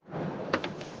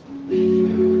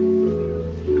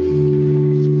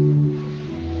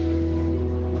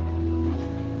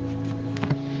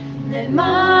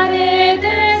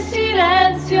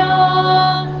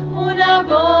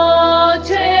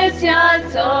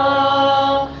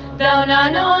una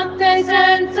notte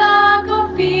senza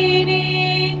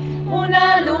confini,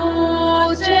 una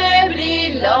luce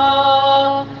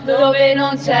brillò dove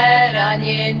non c'era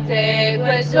niente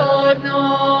quel giorno.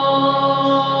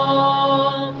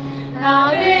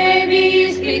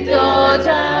 Avevi scritto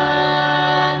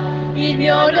già il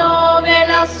mio nome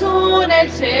lassù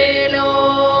nel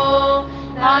cielo,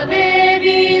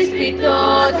 avevi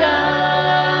scritto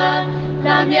già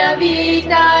la mia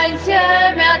vita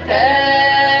insieme a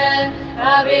te,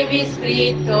 avevi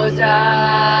scritto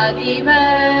già di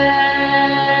me.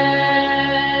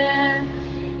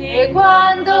 E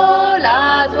quando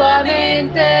la tua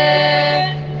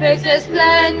mente fece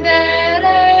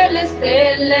splendere le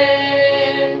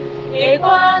stelle, e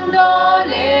quando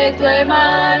le tue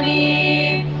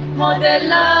mani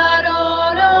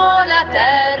modellarono la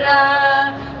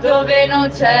terra dove non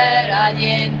c'era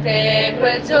niente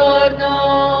quel giorno.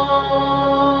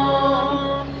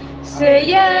 Se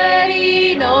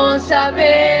ieri non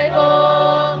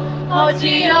sapevo,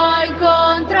 oggi ho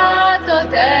incontrato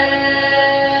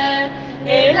te,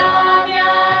 e la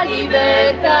mia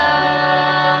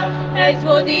libertà è il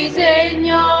tuo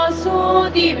disegno su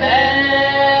di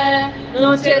me.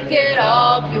 Non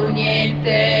cercherò più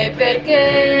niente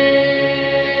perché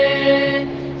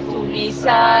tu mi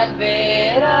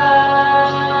salverai.